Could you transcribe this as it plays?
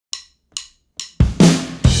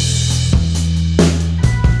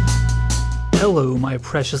Hello, my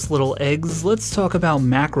precious little eggs. Let's talk about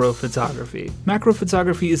macro photography. Macro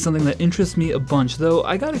photography is something that interests me a bunch, though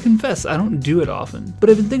I gotta confess, I don't do it often.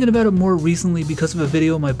 But I've been thinking about it more recently because of a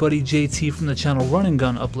video my buddy JT from the channel Run and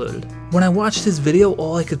Gun uploaded. When I watched his video,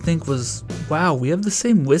 all I could think was, wow, we have the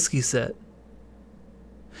same whiskey set.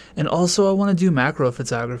 And also I want to do macro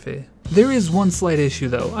photography. There is one slight issue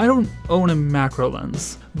though, I don't own a macro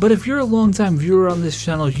lens. But if you're a longtime viewer on this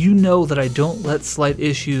channel, you know that I don't let slight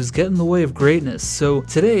issues get in the way of greatness, so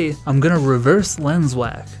today I'm gonna reverse lens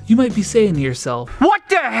whack. You might be saying to yourself, what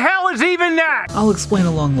the hell is even that? I'll explain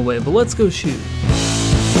along the way, but let's go shoot.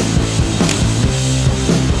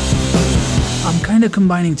 I'm kind of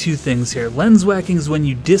combining two things here. Lens whacking is when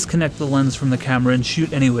you disconnect the lens from the camera and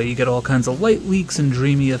shoot anyway. You get all kinds of light leaks and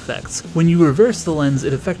dreamy effects. When you reverse the lens,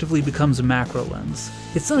 it effectively becomes a macro lens.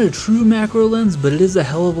 It's not a true macro lens, but it is a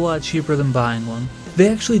hell of a lot cheaper than buying one. They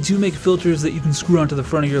actually do make filters that you can screw onto the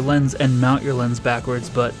front of your lens and mount your lens backwards,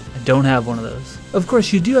 but I don't have one of those. Of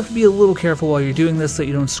course, you do have to be a little careful while you're doing this so that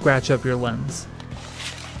you don't scratch up your lens.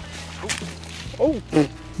 Oh.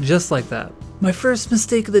 Just like that. My first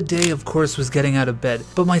mistake of the day, of course, was getting out of bed,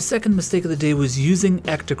 but my second mistake of the day was using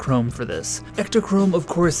Ektahcrome for this. Ektahcrome, of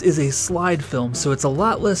course, is a slide film, so it's a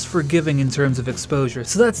lot less forgiving in terms of exposure,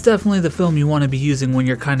 so that's definitely the film you want to be using when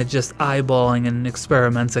you're kind of just eyeballing and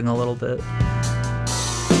experimenting a little bit.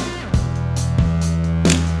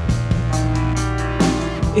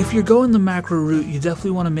 If you're going the macro route, you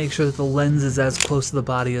definitely want to make sure that the lens is as close to the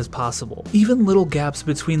body as possible. Even little gaps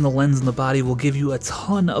between the lens and the body will give you a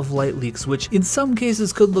ton of light leaks, which in some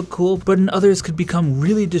cases could look cool, but in others could become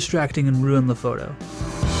really distracting and ruin the photo.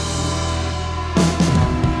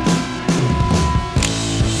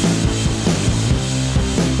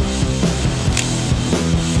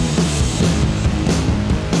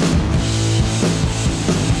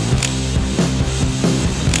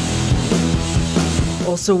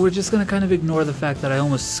 Also, we're just gonna kind of ignore the fact that I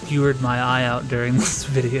almost skewered my eye out during this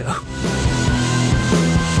video.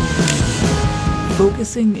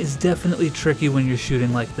 Focusing is definitely tricky when you're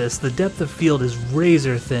shooting like this. The depth of field is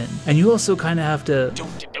razor thin, and you also kind of have to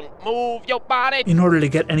move your body in order to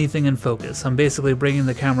get anything in focus. I'm basically bringing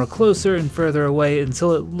the camera closer and further away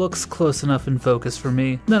until it looks close enough in focus for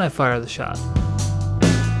me, then I fire the shot.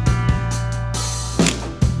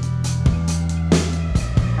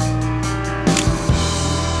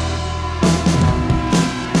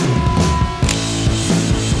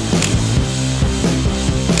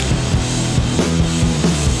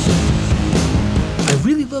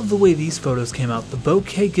 The way these photos came out, the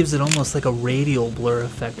bokeh gives it almost like a radial blur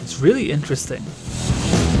effect. It's really interesting.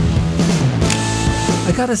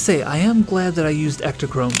 I gotta say, I am glad that I used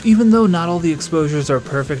Ektahcrome. Even though not all the exposures are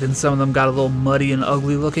perfect and some of them got a little muddy and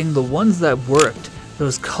ugly looking, the ones that worked,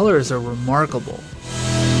 those colors are remarkable.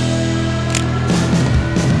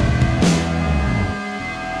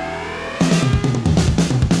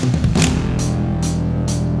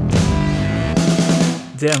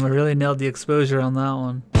 Damn, I really nailed the exposure on that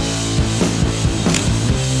one.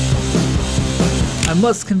 I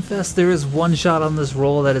must confess there is one shot on this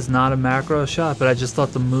roll that is not a macro shot, but I just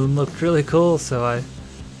thought the moon looked really cool, so I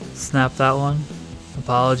snapped that one.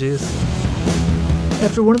 Apologies.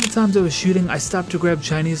 After one of the times I was shooting, I stopped to grab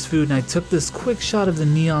Chinese food and I took this quick shot of the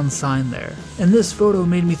neon sign there. And this photo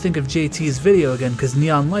made me think of JT's video again because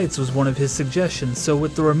neon lights was one of his suggestions, so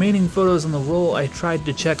with the remaining photos on the roll, I tried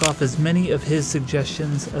to check off as many of his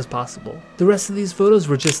suggestions as possible. The rest of these photos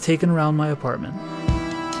were just taken around my apartment.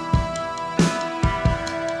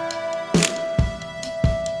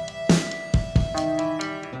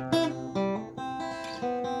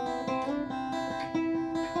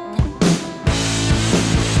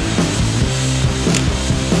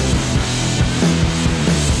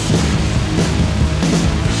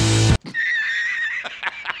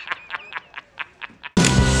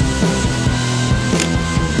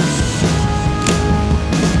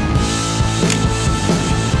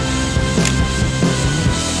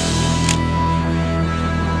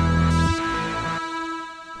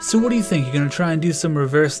 So what do you think? You're gonna try and do some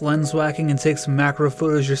reverse lens whacking and take some macro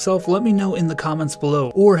photos yourself? Let me know in the comments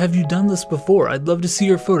below. Or have you done this before? I'd love to see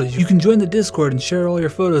your photos. You can join the Discord and share all your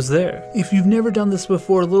photos there. If you've never done this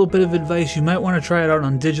before, a little bit of advice, you might want to try it out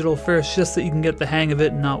on digital first just so you can get the hang of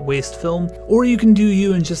it and not waste film. Or you can do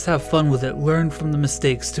you and just have fun with it, learn from the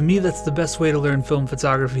mistakes. To me, that's the best way to learn film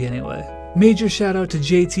photography anyway. Major shout out to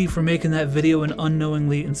JT for making that video and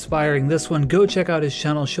unknowingly inspiring this one. Go check out his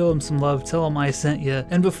channel, show him some love, tell him I sent you.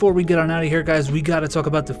 And before we get on out of here guys, we gotta talk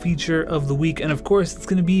about the feature of the week, and of course it's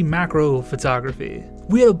gonna be macro photography.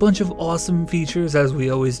 We had a bunch of awesome features, as we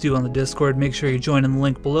always do on the Discord. Make sure you join in the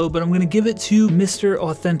link below, but I'm going to give it to Mr.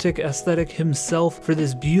 Authentic Aesthetic himself for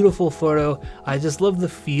this beautiful photo. I just love the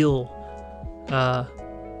feel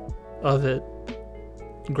of it.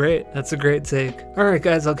 Great, that's a great take. Alright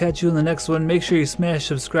guys, I'll catch you in the next one. Make sure you smash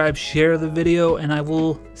subscribe, share the video, and I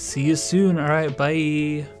will see you soon. Alright,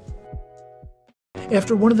 bye.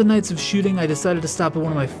 After one of the nights of shooting, I decided to stop at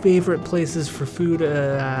one of my favorite places for food.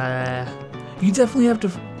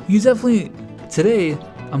 Today,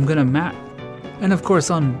 I'm gonna and of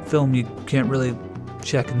course on film you can't really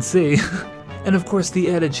check and see. And of course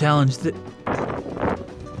the added challenge that...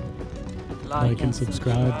 Like and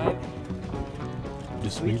subscribe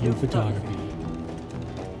to Sweetly Photography.